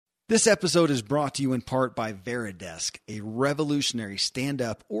This episode is brought to you in part by Veridesk, a revolutionary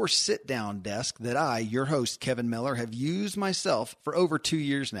stand-up or sit-down desk that I, your host, Kevin Miller, have used myself for over 2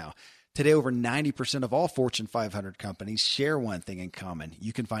 years now. Today, over 90% of all Fortune 500 companies share one thing in common.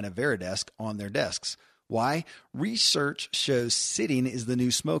 You can find a Veridesk on their desks. Why? Research shows sitting is the new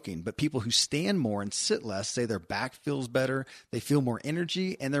smoking, but people who stand more and sit less say their back feels better, they feel more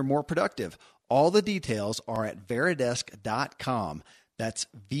energy, and they're more productive. All the details are at veridesk.com. That's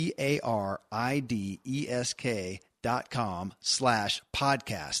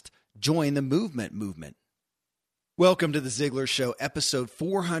veridesk.com/podcast. Join the movement. Welcome to the Ziglar Show, episode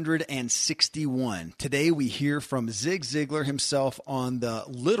 461. Today we hear from Zig Ziglar himself on the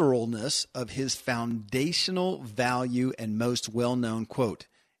literalness of his foundational value and most well-known quote.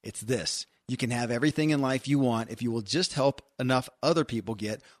 It's this: you can have everything in life you want if you will just help enough other people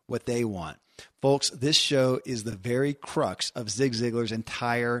get what they want. Folks, this show is the very crux of Zig Ziglar's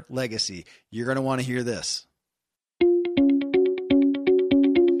entire legacy. You're going to want to hear this.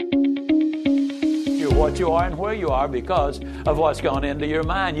 You're what you are and where you are because of what's gone into your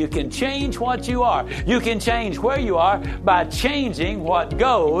mind. You can change what you are. You can change where you are by changing what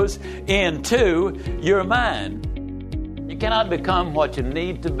goes into your mind. You cannot become what you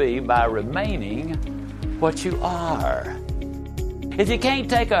need to be by remaining what you are. If you can't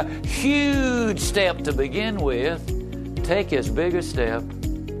take a huge step to begin with, take as big a step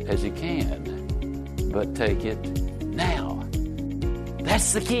as you can, but take it now.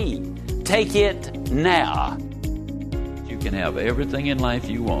 That's the key. Take it now. You can have everything in life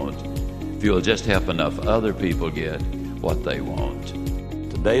you want if you'll just help enough other people get what they want.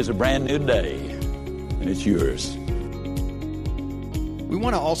 Today's a brand new day, and it's yours. We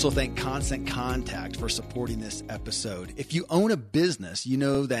want to also thank Constant Contact for supporting this episode. If you own a business, you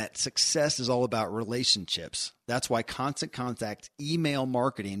know that success is all about relationships. That's why Constant Contact's email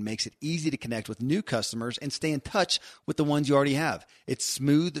marketing makes it easy to connect with new customers and stay in touch with the ones you already have. Its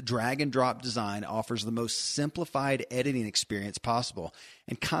smooth drag and drop design offers the most simplified editing experience possible.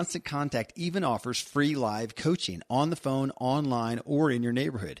 And Constant Contact even offers free live coaching on the phone, online, or in your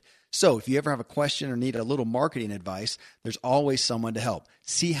neighborhood. So if you ever have a question or need a little marketing advice, there's always someone to help.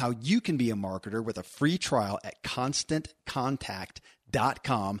 See how you can be a marketer with a free trial at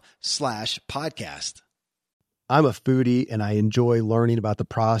constantcontact.com/podcast. I'm a foodie and I enjoy learning about the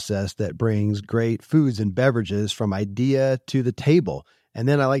process that brings great foods and beverages from idea to the table. And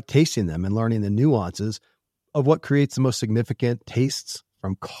then I like tasting them and learning the nuances of what creates the most significant tastes,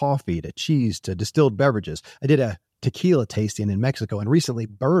 from coffee to cheese to distilled beverages. I did a tequila tasting in Mexico, and recently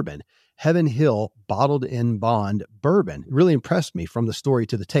bourbon. Heaven Hill bottled in bond bourbon really impressed me from the story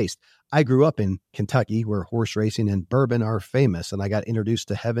to the taste. I grew up in Kentucky where horse racing and bourbon are famous, and I got introduced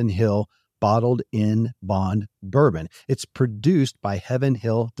to Heaven Hill bottled in bond bourbon. It's produced by Heaven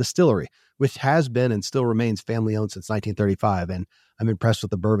Hill Distillery, which has been and still remains family owned since 1935. And I'm impressed with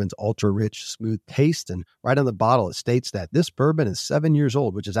the bourbon's ultra-rich, smooth taste. And right on the bottle, it states that this bourbon is 7 years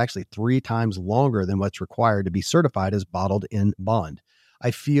old, which is actually 3 times longer than what's required to be certified as bottled in bond. I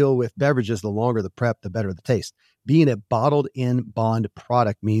feel with beverages, the longer the prep, the better the taste. Being a bottled in bond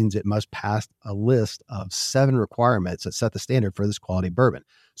product means it must pass a list of 7 requirements that set the standard for this quality bourbon.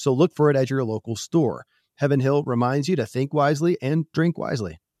 So look for it at your local store. Heaven Hill reminds you to think wisely and drink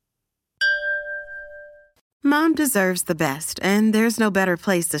wisely. Mom deserves the best, and there's no better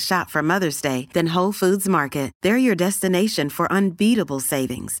place to shop for Mother's Day than Whole Foods Market. They're your destination for unbeatable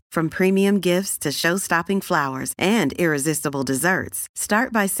savings, from premium gifts to show-stopping flowers and irresistible desserts.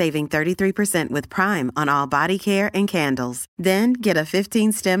 Start by saving 33% with Prime on all body care and candles. Then get a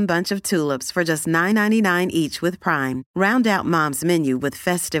 15-stem bunch of tulips for just $9.99 each with Prime. Round out Mom's menu with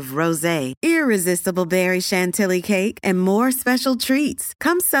festive rosé, irresistible berry chantilly cake, and more special treats.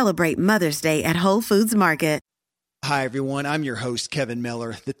 Come celebrate Mother's Day at Whole Foods Market. Hi, everyone. I'm your host, Kevin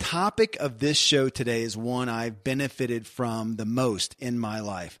Miller. The topic of this show today is one I've benefited from the most in my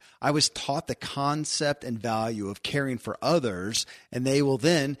life. I was taught the concept and value of caring for others, and they will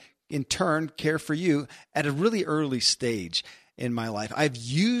then, in turn, care for you at a really early stage in my life. I've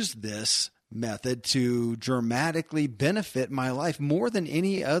used this method to dramatically benefit my life more than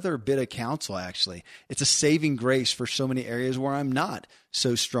any other bit of counsel, actually. It's a saving grace for so many areas where I'm not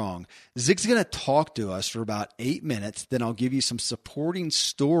so strong. Zig's going to talk to us for about 8 minutes, then I'll give you some supporting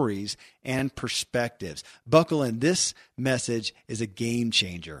stories and perspectives. Buckle in. This message is a game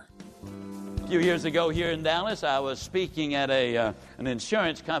changer. A few years ago here in Dallas, I was speaking at an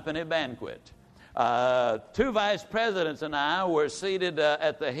insurance company banquet. 2 vice presidents and I were seated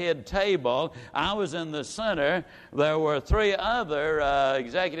at the head table. I was in the center. There were 3 other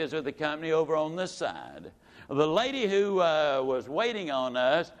executives of the company over on this side. The lady who was waiting on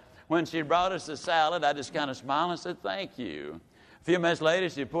us when she brought us the salad, I just kind of smiled and said, thank you. A few minutes later,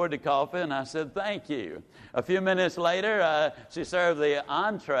 she poured the coffee, and I said, thank you. A few minutes later, she served the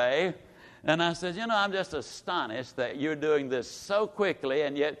entree, and I said, I'm just astonished that you're doing this so quickly,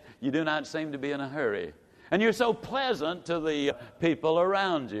 and yet you do not seem to be in a hurry. And you're so pleasant to the people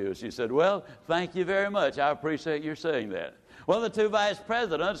around you. She said, well, thank you very much. I appreciate your saying that. Well, the two vice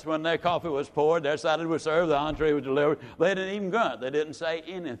presidents, when their coffee was poured, their salad was served, the entree was delivered, they didn't even grunt. They didn't say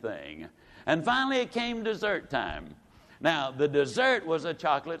anything. And finally, it came dessert time. Now, the dessert was a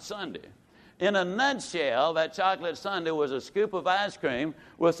chocolate sundae. In a nutshell, that chocolate sundae was a scoop of ice cream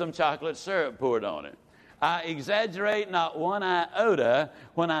with some chocolate syrup poured on it. I exaggerate not one iota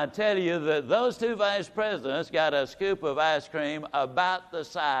when I tell you that those two vice presidents got a scoop of ice cream about the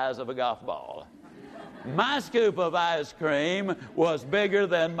size of a golf ball. My scoop of ice cream was bigger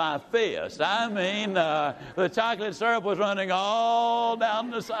than my fist. I mean, the chocolate syrup was running all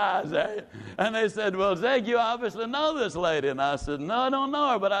down the sides there. And they said, well, Zig, you obviously know this lady. And I said, no, I don't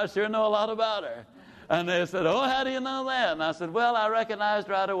know her, but I sure know a lot about her. And they said, oh, how do you know that? And I said, well, I recognized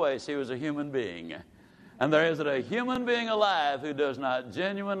right away she was a human being. And there isn't a human being alive who does not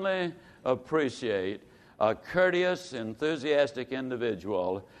genuinely appreciate a courteous, enthusiastic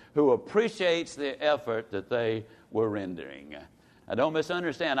individual who appreciates the effort that they were rendering. Now, don't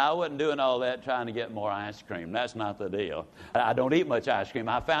misunderstand. I wasn't doing all that trying to get more ice cream. That's not the deal. I don't eat much ice cream.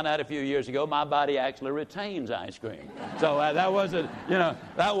 I found out a few years ago my body actually retains ice cream. So that wasn't,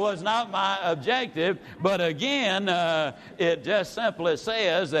 that was not my objective. But again, it just simply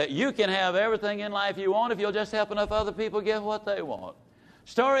says that you can have everything in life you want if you'll just help enough other people get what they want.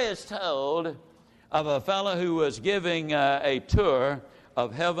 Story is told of a fellow who was giving a tour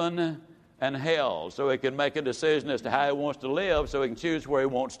of heaven and hell so he can make a decision as to how he wants to live, so he can choose where he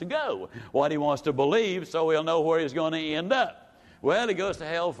wants to go, what he wants to believe, so he'll know where he's going to end up. Well, he goes to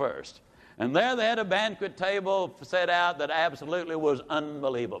hell first. And there they had a banquet table set out that absolutely was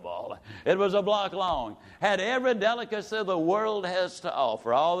unbelievable. It was a block long. Had every delicacy the world has to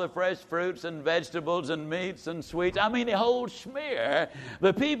offer. All the fresh fruits and vegetables and meats and sweets. I mean, the whole schmear.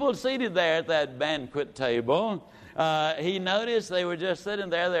 The people seated there at that banquet table, he noticed they were just sitting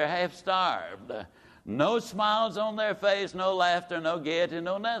there. They're half starved. No smiles on their face, no laughter, no gaiety,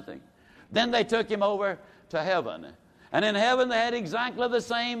 no nothing. Then they took him over to heaven. And in heaven, they had exactly the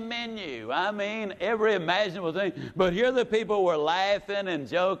same menu. I mean, every imaginable thing. But here the people were laughing and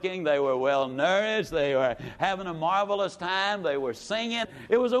joking. They were well-nourished. They were having a marvelous time. They were singing.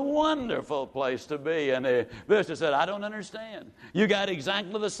 It was a wonderful place to be. And the visitor said, I don't understand. You got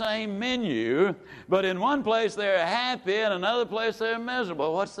exactly the same menu, but in one place they're happy, and another place they're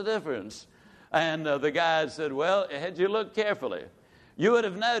miserable. What's the difference? And the guide said, well, had you looked carefully, you would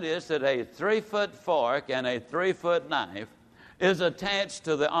have noticed that a 3-foot fork and a 3-foot knife is attached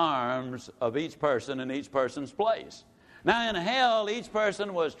to the arms of each person in each person's place. Now in hell, each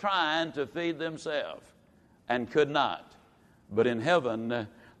person was trying to feed themselves and could not. But in heaven,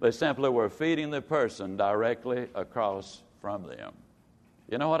 they simply were feeding the person directly across from them.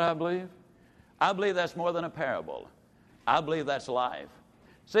 You know what I believe? I believe that's more than a parable. I believe that's life.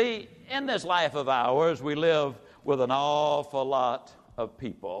 See, in this life of ours, we live with an awful lot of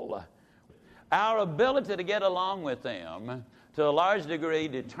people. Our ability to get along with them to a large degree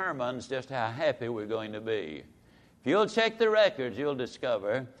determines just how happy we're going to be. If you'll check the records, you'll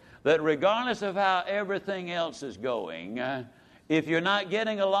discover that regardless of how everything else is going, if you're not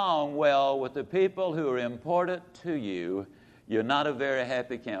getting along well with the people who are important to you, you're not a very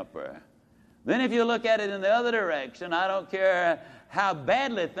happy camper. Then if you look at it in the other direction, I don't care how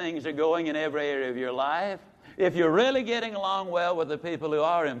badly things are going in every area of your life, if you're really getting along well with the people who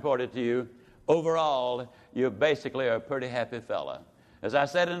are important to you, overall, you basically are a pretty happy fella. As I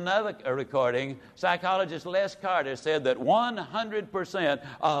said in another recording, psychologist Les Carter said that 100%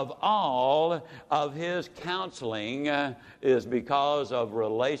 of all of his counseling is because of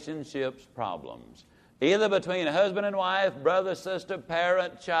relationships problems. Either between husband and wife, brother, sister,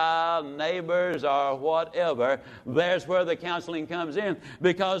 parent, child, neighbors, or whatever, there's where the counseling comes in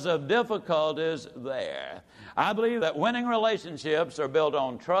because of difficulties there. I believe that winning relationships are built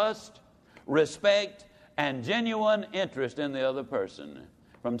on trust, respect, and genuine interest in the other person.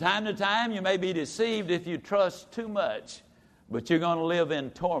 From time to time, you may be deceived if you trust too much, but you're going to live in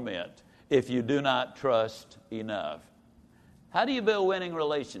torment if you do not trust enough. How do you build winning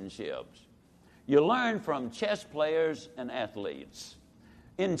relationships? You learn from chess players and athletes.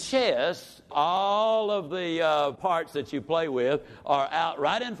 In chess, all of the parts that you play with are out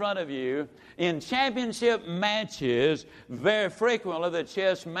right in front of you. In championship matches, very frequently the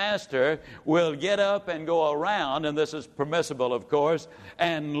chess master will get up and go around, and this is permissible, of course,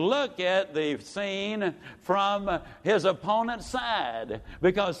 and look at the scene from his opponent's side,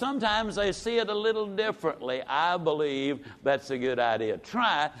 because sometimes they see it a little differently. I believe that's a good idea.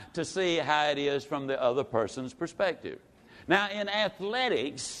 Try to see how it is from the other person's perspective. Now, in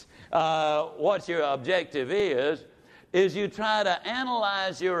athletics, what your objective is you try to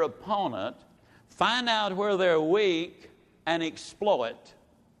analyze your opponent, find out where they're weak, and exploit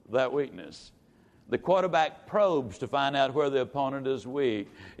that weakness. The quarterback probes to find out where the opponent is weak.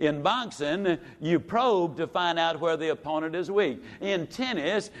 In boxing, you probe to find out where the opponent is weak. In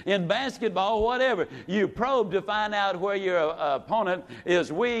tennis, in basketball, whatever, you probe to find out where your opponent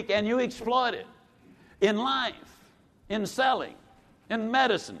is weak, and you exploit it. In life, in selling, in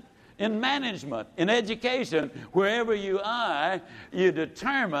medicine, in management, in education, wherever you are, you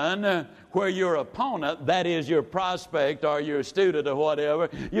determine where your opponent, that is your prospect or your student or whatever,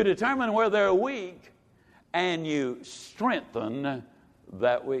 you determine where they're weak, and you strengthen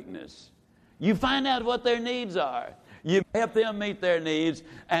that weakness. You find out what their needs are. You help them meet their needs,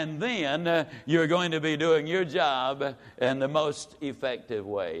 and then you're going to be doing your job in the most effective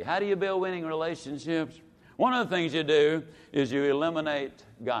way. How do you build winning relationships? One of the things you do is you eliminate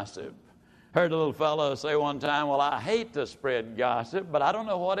gossip. Heard a little fellow say one time, well, I hate to spread gossip, but I don't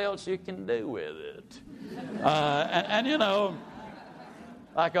know what else you can do with it. And you know,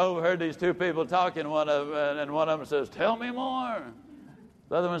 like I overheard these two people talking, and one of them says, tell me more.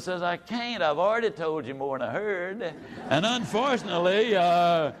 The other one says, I can't. I've already told you more than I heard. And unfortunately,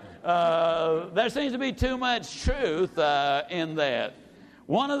 there seems to be too much truth in that.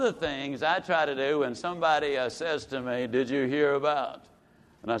 One of the things I try to do when somebody says to me, did you hear about?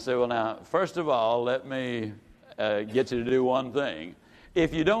 And I say, well, now, first of all, let me get you to do one thing.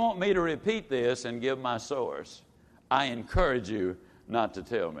 If you don't want me to repeat this and give my source, I encourage you not to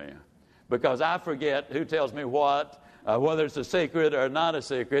tell me. Because I forget who tells me what, whether it's a secret or not a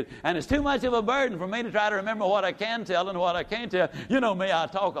secret. And it's too much of a burden for me to try to remember what I can tell and what I can't tell. You know me, I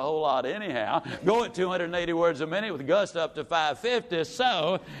talk a whole lot anyhow. Go at 280 words a minute with gust up to 550.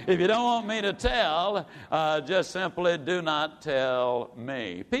 So if you don't want me to tell, just simply do not tell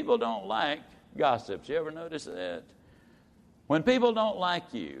me. People don't like gossips. You ever notice that? When people don't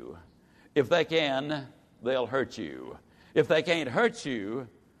like you, if they can, they'll hurt you. If they can't hurt you,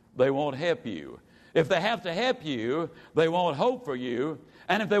 they won't help you. If they have to help you, they won't hope for you.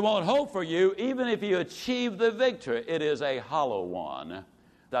 And if they won't hope for you, even if you achieve the victory, it is a hollow one.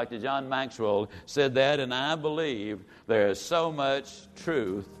 Dr. John Maxwell said that, and I believe there is so much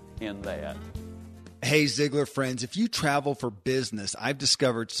truth in that. Hey, Ziglar friends, if you travel for business, I've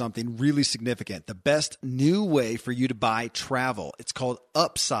discovered something really significant. The best new way for you to buy travel. It's called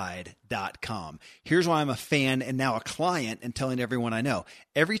Upside.com. Here's why I'm a fan and now a client and telling everyone I know.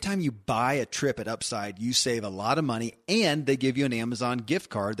 Every time you buy a trip at Upside, you save a lot of money, and they give you an Amazon gift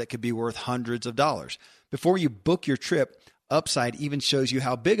card that could be worth hundreds of dollars. Before you book your trip, Upside even shows you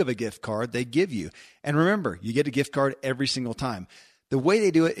how big of a gift card they give you. And remember, you get a gift card every single time. The way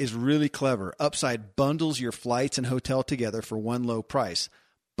they do it is really clever. Upside bundles your flights and hotel together for one low price.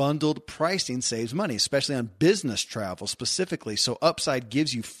 Bundled pricing saves money, especially on business travel specifically. So Upside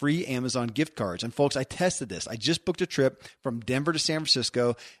gives you free Amazon gift cards. And folks, I tested this. I just booked a trip from Denver to San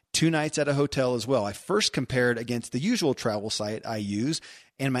Francisco, 2 nights at a hotel as well. I first compared against the usual travel site I use,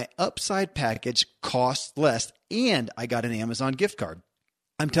 and my Upside package costs less, and I got an Amazon gift card.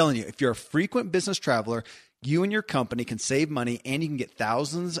 I'm telling you, if you're a frequent business traveler, you and your company can save money, and you can get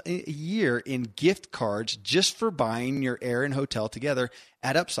thousands a year in gift cards just for buying your air and hotel together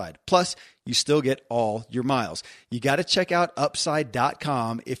at Upside. Plus, you still get all your miles. You got to check out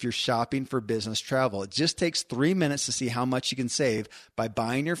Upside.com if you're shopping for business travel. It just takes 3 minutes to see how much you can save by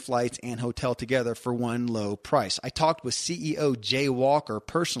buying your flights and hotel together for one low price. I talked with CEO Jay Walker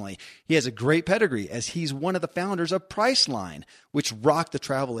personally. He has a great pedigree as he's one of the founders of Priceline, which rocked the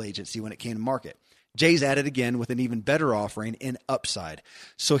travel agency when it came to market. Jay's at it again with an even better offering in Upside.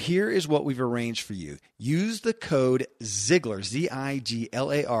 So here is what we've arranged for you. Use the code Ziglar,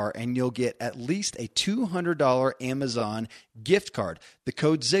 Z-I-G-L-A-R, and you'll get at least a $200 Amazon gift card. The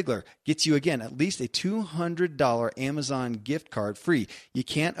code Ziglar gets you, again, at least a $200 Amazon gift card free. You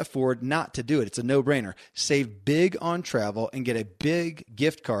can't afford not to do it. It's a no-brainer. Save big on travel and get a big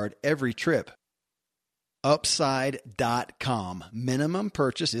gift card every trip. Upside.com. Minimum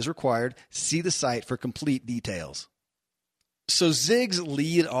purchase is required. See the site for complete details. So Zig's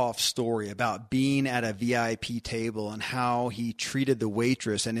lead-off story about being at a VIP table and how he treated the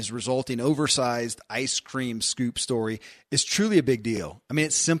waitress and his resulting oversized ice cream scoop story is truly a big deal. I mean,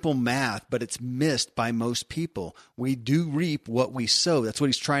 it's simple math, but it's missed by most people. We do reap what we sow. That's what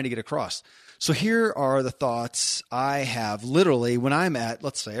he's trying to get across. So here are the thoughts I have literally when I'm at,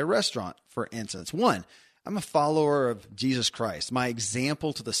 let's say, a restaurant, for instance. One, I'm a follower of Jesus Christ. My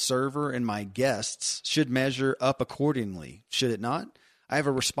example to the server and my guests should measure up accordingly, should it not? I have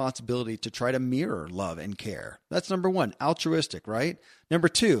a responsibility to try to mirror love and care. That's number one, altruistic, right? Number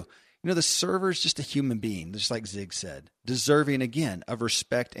two, the server is just a human being, just like Zig said, deserving, again, of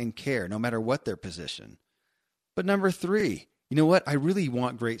respect and care, no matter what their position. But number three, you know what? I really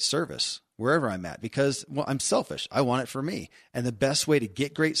want great service wherever I'm at because, well, I'm selfish. I want it for me. And the best way to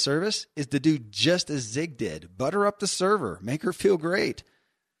get great service is to do just as Zig did. Butter up the server. Make her feel great.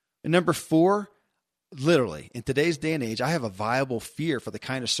 And number four, literally, in today's day and age, I have a viable fear for the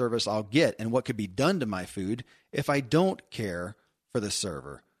kind of service I'll get and what could be done to my food if I don't care for the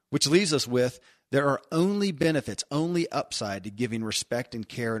server. Which leaves us with, there are only benefits, only upside to giving respect and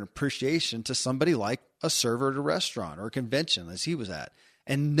care and appreciation to somebody like a server at a restaurant or a convention as he was at.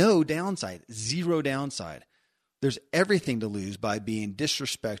 And no downside, zero downside. There's everything to lose by being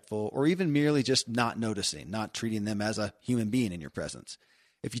disrespectful or even merely just not noticing, not treating them as a human being in your presence.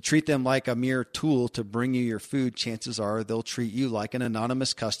 If you treat them like a mere tool to bring you your food, chances are they'll treat you like an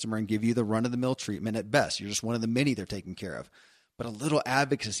anonymous customer and give you the run-of-the-mill treatment at best. You're just one of the many they're taking care of. But a little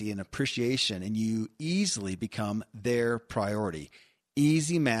advocacy and appreciation, and you easily become their priority.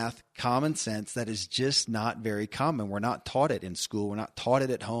 Easy math, common sense that is just not very common. We're not taught it in school. We're not taught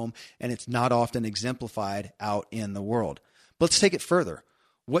it at home, and it's not often exemplified out in the world. But let's take it further.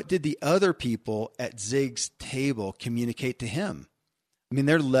 What did the other people at Zig's table communicate to him? I mean,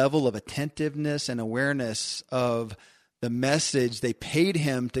 their level of attentiveness and awareness of the message they paid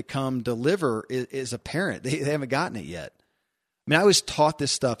him to come deliver is apparent. They haven't gotten it yet. I mean, I was taught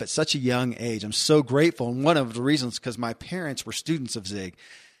this stuff at such a young age. I'm so grateful. And one of the reasons, because my parents were students of Zig.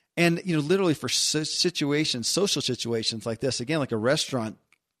 And, literally for situations, social situations like this, again, like a restaurant,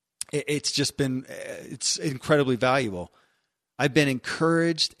 it's incredibly valuable. I've been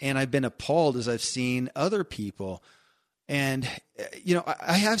encouraged and I've been appalled as I've seen other people. And,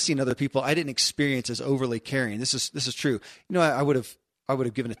 I have seen other people I didn't experience as overly caring. This is true. I would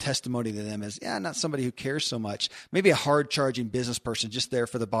have given a testimony to them as, not somebody who cares so much, maybe a hard-charging business person just there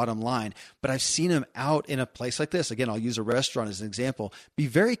for the bottom line. But I've seen them out in a place like this. Again, I'll use a restaurant as an example. Be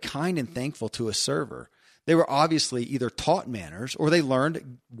very kind and thankful to a server. They were obviously either taught manners or they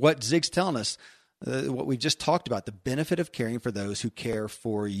learned what Zig's telling us, what we've just talked about, the benefit of caring for those who care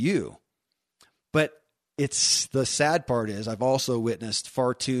for you. But it's the sad part is I've also witnessed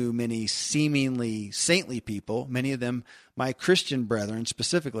far too many seemingly saintly people, many of them my Christian brethren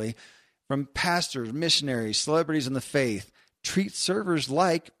specifically, from pastors, missionaries, celebrities in the faith, treat servers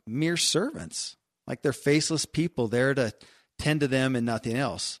like mere servants, like they're faceless people there to tend to them and nothing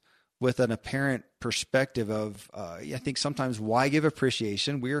else, with an apparent perspective of, I think sometimes why give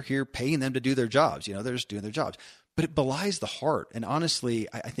appreciation? We're here paying them to do their jobs. They're just doing their jobs. But it belies the heart. And honestly,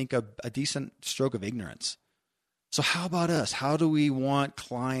 I think a decent stroke of ignorance. So how about us? How do we want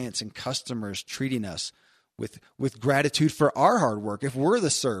clients and customers treating us with gratitude for our hard work if we're the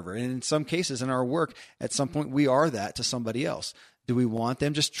server? And in some cases in our work, at some point we are that to somebody else. Do we want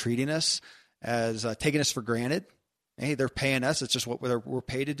them just treating us as taking us for granted? Hey, they're paying us. It's just what we're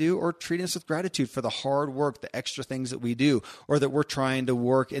paid to do, or treating us with gratitude for the hard work, the extra things that we do, or that we're trying to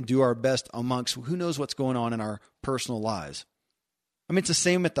work and do our best amongst who knows what's going on in our personal lives. I mean, it's the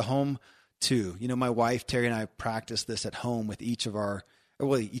same at the home too. My wife, Terry, and I practice this at home with each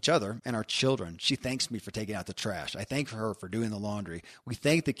other and our children. She thanks me for taking out the trash. I thank her for doing the laundry. We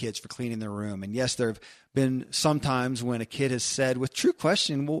thank the kids for cleaning their room. And yes, there have been some times when a kid has said with true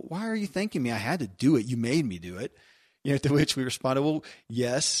question, well, why are you thanking me? I had to do it. You made me do it. To which we responded, well,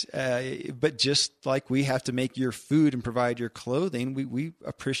 yes, but just like we have to make your food and provide your clothing, we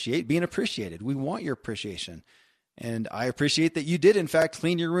appreciate being appreciated. We want your appreciation. And I appreciate that you did, in fact,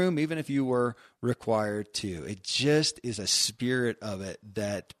 clean your room, even if you were required to. It just is a spirit of it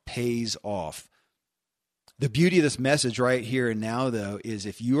that pays off. The beauty of this message right here and now, though, is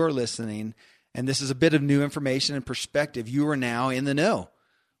if you are listening, and this is a bit of new information and perspective, you are now in the know.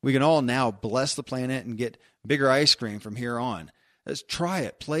 We can all now bless the planet and get bigger ice cream from here on. Let's try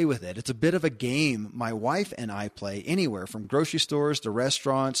it, play with it. It's a bit of a game my wife and I play anywhere from grocery stores to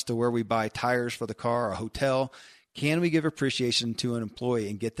restaurants to where we buy tires for the car, a hotel. Can we give appreciation to an employee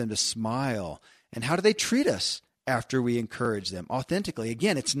and get them to smile? And how do they treat us after we encourage them authentically.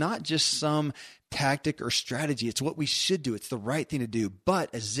 Again, it's not just some tactic or strategy. It's what we should do. It's the right thing to do.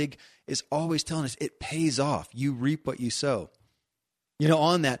 But as Zig is always telling us, it pays off. You reap what you sow.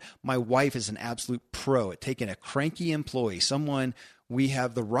 On that, my wife is an absolute pro at taking a cranky employee, someone we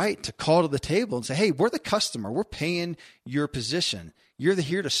have the right to call to the table and say, hey, we're the customer. We're paying your position. You're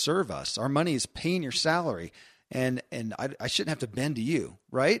here to serve us. Our money is paying your salary. And I shouldn't have to bend to you,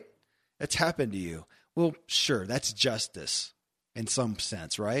 right? That's happened to you. Well, sure, that's justice in some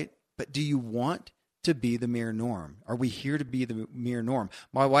sense, right? But do you want to be the mere norm? Are we here to be the mere norm?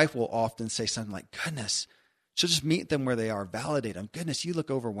 My wife will often say something like, goodness, she'll just meet them where they are, validate them. Goodness, you look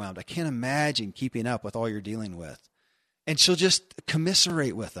overwhelmed. I can't imagine keeping up with all you're dealing with. And she'll just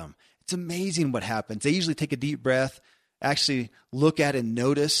commiserate with them. It's amazing what happens. They usually take a deep breath, actually look at and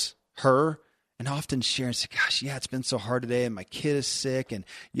notice her, and often share and say, gosh, yeah, it's been so hard today, and my kid is sick, and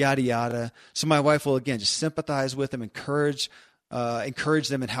yada, yada. So my wife will, again, just sympathize with them, encourage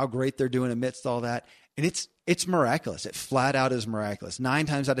them in how great they're doing amidst all that. And it's miraculous. It flat out is miraculous. 9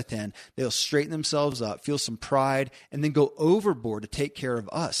 times out of 10, they'll straighten themselves up, feel some pride, and then go overboard to take care of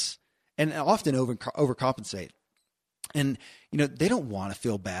us, and often overcompensate. And, they don't want to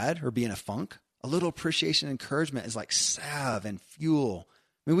feel bad or be in a funk. A little appreciation and encouragement is like salve and fuel.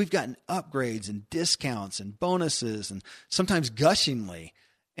 I mean, we've gotten upgrades and discounts and bonuses and sometimes gushingly.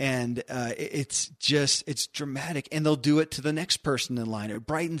 And it's dramatic. And they'll do it to the next person in line. It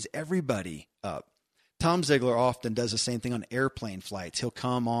brightens everybody up. Tom Ziegler often does the same thing on airplane flights. He'll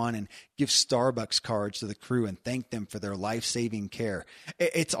come on and give Starbucks cards to the crew and thank them for their life-saving care.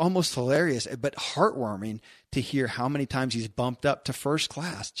 It's almost hilarious, but heartwarming to hear how many times he's bumped up to first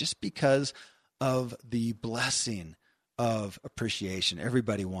class just because of the blessing of appreciation.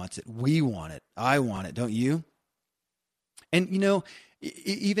 Everybody wants it. We want it. I want it. Don't you? And,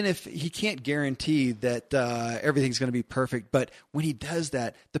 even if he can't guarantee that everything's going to be perfect, but when he does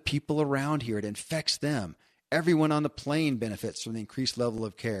that, the people around here, it infects them. Everyone on the plane benefits from the increased level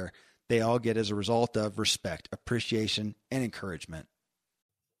of care they all get as a result of respect, appreciation, and encouragement.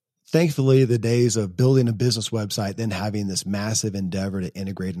 Thankfully, the days of building a business website, then having this massive endeavor to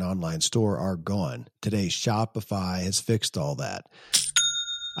integrate an online store are gone. Today, Shopify has fixed all that.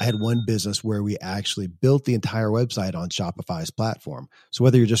 I had one business where we actually built the entire website on Shopify's platform. So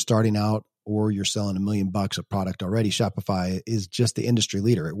whether you're just starting out or you're selling $1 million of product already, Shopify is just the industry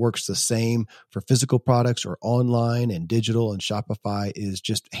leader. It works the same for physical products or online and digital, and Shopify is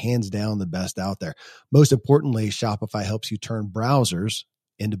just hands down the best out there. Most importantly, Shopify helps you turn browsers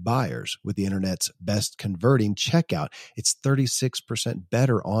into buyers with the internet's best converting checkout. It's 36%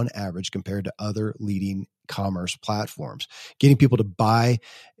 better on average compared to other leading commerce platforms. Getting people to buy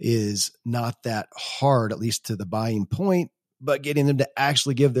is not that hard, at least to the buying point, but getting them to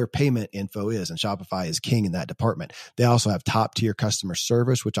actually give their payment info is, and Shopify is king in that department. They also have top tier customer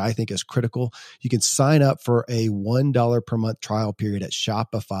service, which I think is critical. You can sign up for a $1 per month trial period at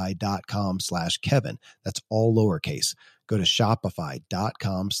shopify.com/Kevin. That's all lowercase. Go to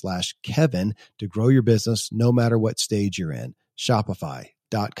shopify.com/Kevin to grow your business no matter what stage you're in.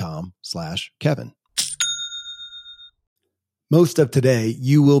 Shopify.com/Kevin. Most of today,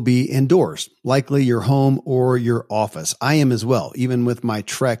 you will be indoors, likely your home or your office. I am as well. Even with my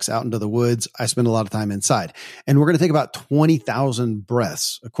treks out into the woods, I spend a lot of time inside. And we're going to think about 20,000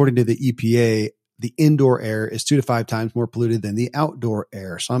 breaths. According to the EPA, the indoor air is 2 to 5 times more polluted than the outdoor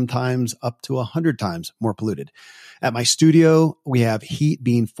air, sometimes up to 100 times more polluted. At my studio, we have heat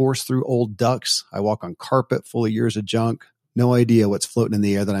being forced through old ducts. I walk on carpet full of years of junk. No idea what's floating in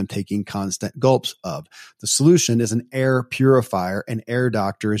the air that I'm taking constant gulps of. The solution is an air purifier, and Air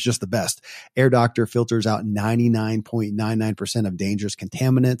Doctor is just the best. Air Doctor filters out 99.99% of dangerous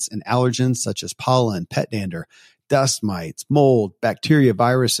contaminants and allergens such as pollen, pet dander, dust mites, mold, bacteria,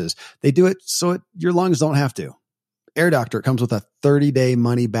 viruses. They do it so your lungs don't have to. Air Doctor comes with a 30-day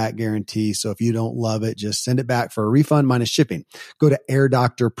money-back guarantee, so if you don't love it, just send it back for a refund minus shipping. Go to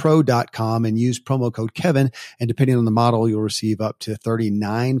airdoctorpro.com and use promo code Kevin, and depending on the model, you'll receive up to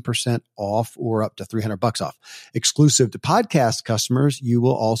 39% off or up to $300 off. Exclusive to podcast customers, you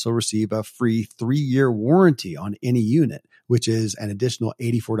will also receive a free 3-year warranty on any unit, which is an additional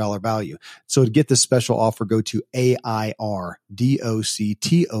 $84 value. So to get this special offer, go to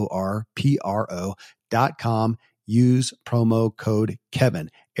airdoctorpro.com. Use promo code Kevin.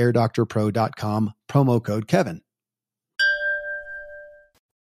 airdoctorpro.com, promo code Kevin.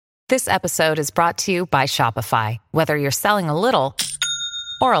 This episode is brought to you by Shopify. Whether you're selling a little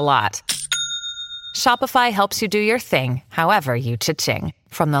or a lot, Shopify helps you do your thing, however you cha-ching.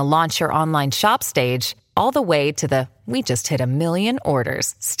 From the launch your online shop stage, all the way to the we just hit 1 million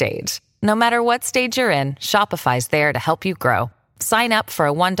orders stage. No matter what stage you're in, Shopify's there to help you grow. Sign up for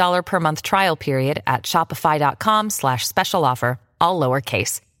a $1 per month trial period at shopify.com/special offer, all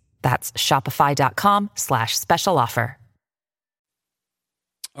lowercase. That's shopify.com/special offer.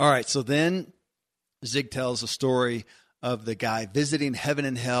 All right, so then Zig tells a story of the guy visiting heaven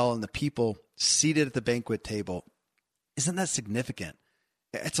and hell and the people seated at the banquet table. Isn't that significant?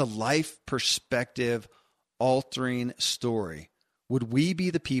 It's a life perspective altering story. Would we be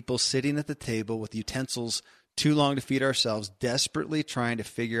the people sitting at the table with utensils too long to feed ourselves, desperately trying to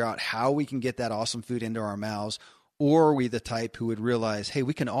figure out how we can get that awesome food into our mouths? Or are we the type who would realize, hey,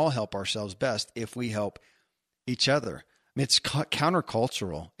 we can all help ourselves best if we help each other? I mean, it's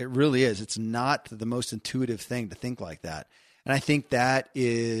countercultural. It really is. It's not the most intuitive thing to think like that. And I think that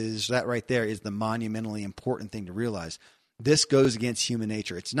right there is the monumentally important thing to realize. This goes against human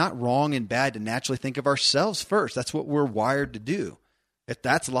nature. It's not wrong and bad to naturally think of ourselves first. That's what we're wired to do. If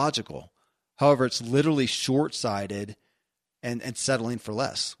that's logical. However, it's literally short-sighted and settling for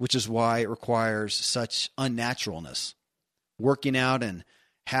less, which is why it requires such unnaturalness. Working out and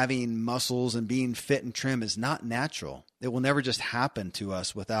having muscles and being fit and trim is not natural. It will never just happen to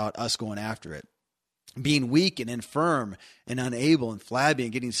us without us going after it. Being weak and infirm and unable and flabby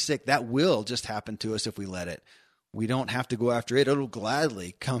and getting sick, that will just happen to us if we let it. We don't have to go after it. It'll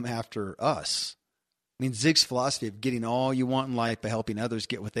gladly come after us. I mean, Zig's philosophy of getting all you want in life by helping others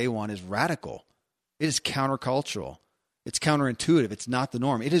get what they want is radical. It is countercultural. It's counterintuitive. It's not the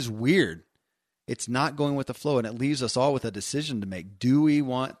norm. It is weird. It's not going with the flow, and it leaves us all with a decision to make. Do we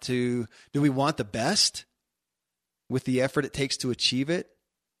want the best with the effort it takes to achieve it?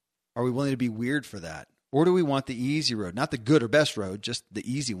 Are we willing to be weird for that? Or do we want the easy road, not the good or best road, just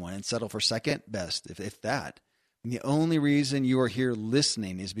the easy one, and settle for second best, if that? And the only reason you are here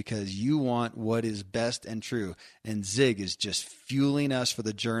listening is because you want what is best and true. And Zig is just fueling us for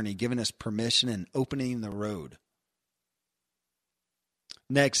the journey, giving us permission and opening the road.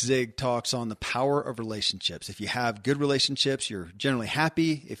 Next, Zig talks on the power of relationships. If you have good relationships, you're generally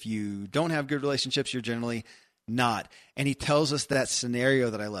happy. If you don't have good relationships, you're generally not. And he tells us that scenario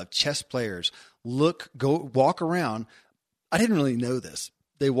that I love. Chess players walk around. I didn't really know this.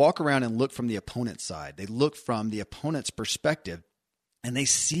 They walk around and look from the opponent's side. They look from the opponent's perspective, and they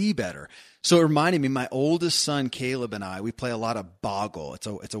see better. So it reminded me, my oldest son, Caleb, and I, we play a lot of Boggle.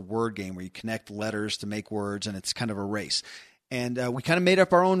 It's a word game where you connect letters to make words, and it's kind of a race. And we kind of made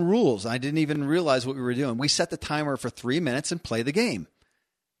up our own rules. I didn't even realize what we were doing. We set the timer for 3 minutes and play the game.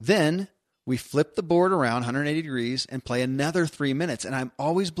 Then we flip the board around 180 degrees and play another 3 minutes. And I'm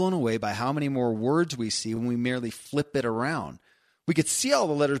always blown away by how many more words we see when we merely flip it around. We could see all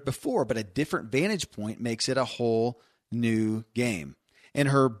the letters before, but a different vantage point makes it a whole new game. In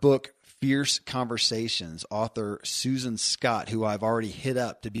her book, Fierce Conversations, author Susan Scott, who I've already hit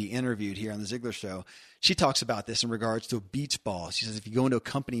up to be interviewed here on The Ziglar Show, she talks about this in regards to a beach ball. She says if you go into a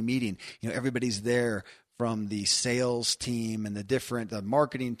company meeting, everybody's there from the sales team and the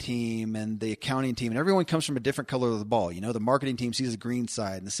marketing team and the accounting team, and everyone comes from a different color of the ball. The marketing team sees the green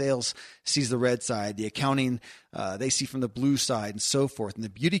side, and the sales sees the red side. The accounting, they see from the blue side, and so forth. And the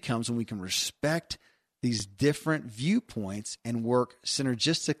beauty comes when we can respect these different viewpoints and work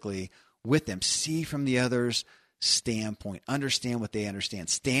synergistically with them. See from the other's standpoint, understand what they understand,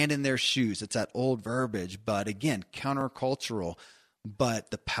 stand in their shoes. It's that old verbiage, but again, countercultural. But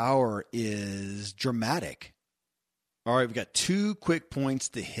the power is dramatic. All right, we've got 2 quick points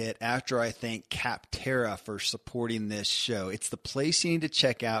to hit after I thank Capterra for supporting this show. It's the place you need to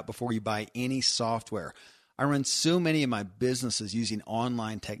check out before you buy any software. I run so many of my businesses using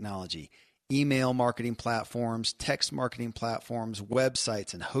online technology, email marketing platforms, text marketing platforms,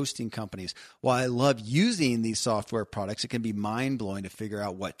 websites, and hosting companies. While I love using these software products, it can be mind-blowing to figure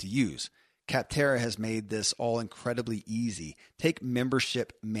out what to use. Capterra has made this all incredibly easy. Take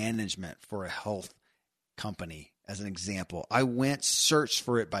membership management for a health company as an example. I searched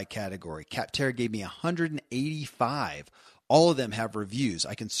for it by category. Capterra gave me 185. All of them have reviews.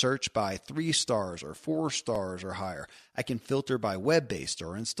 I can search by 3 stars or 4 stars or higher. I can filter by web-based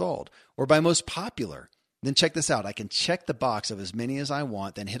or installed or by most popular. Then check this out. I can check the box of as many as I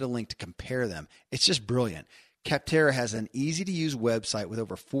want, then hit a link to compare them. It's just brilliant. Capterra has an easy-to-use website with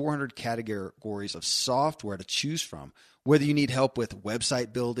over 400 categories of software to choose from. Whether you need help with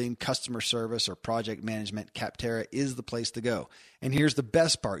website building, customer service, or project management, Capterra is the place to go. And here's the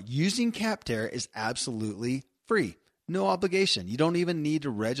best part. Using Capterra is absolutely free. No obligation. You don't even need to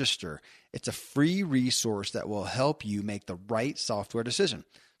register. It's a free resource that will help you make the right software decision.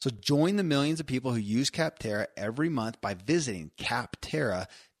 So join the millions of people who use Capterra every month by visiting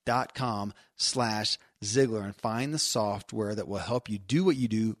capterra.com/Ziglar. Ziglar and find the software that will help you do what you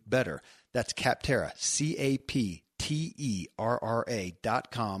do better. That's Capterra,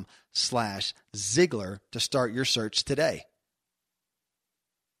 CAPTERRA.com/Ziglar to start your search today.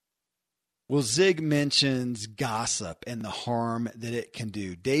 Well, Zig mentions gossip and the harm that it can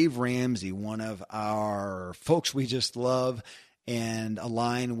do. Dave Ramsey, one of our folks we just love and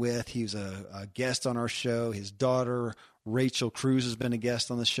align with, he was a guest on our show. His daughter, Rachel Cruz, has been a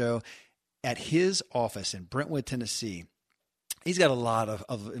guest on the show. At his office in Brentwood, Tennessee, he's got a lot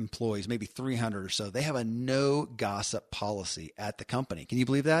of employees, maybe 300 or so. They have a no gossip policy at the company. Can you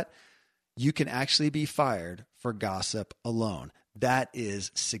believe that? You can actually be fired for gossip alone. That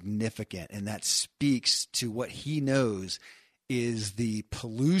is significant, and that speaks to what he knows is the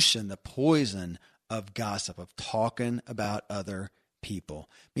pollution, the poison of gossip, of talking about other people.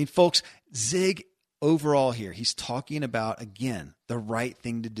 I mean, folks, Zig overall here, he's talking about, again, the right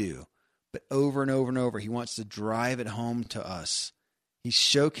thing to do. But over and over and over, he wants to drive it home to us. He's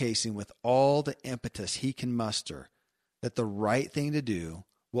showcasing with all the impetus he can muster that the right thing to do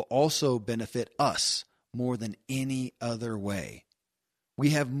will also benefit us more than any other way. We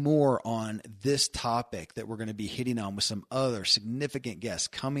have more on this topic that we're going to be hitting on with some other significant guests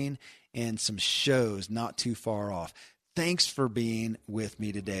coming and some shows not too far off. Thanks for being with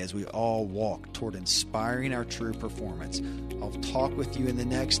me today as we all walk toward inspiring our true performance. I'll talk with you in the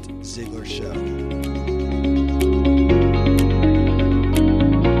next Ziglar Show.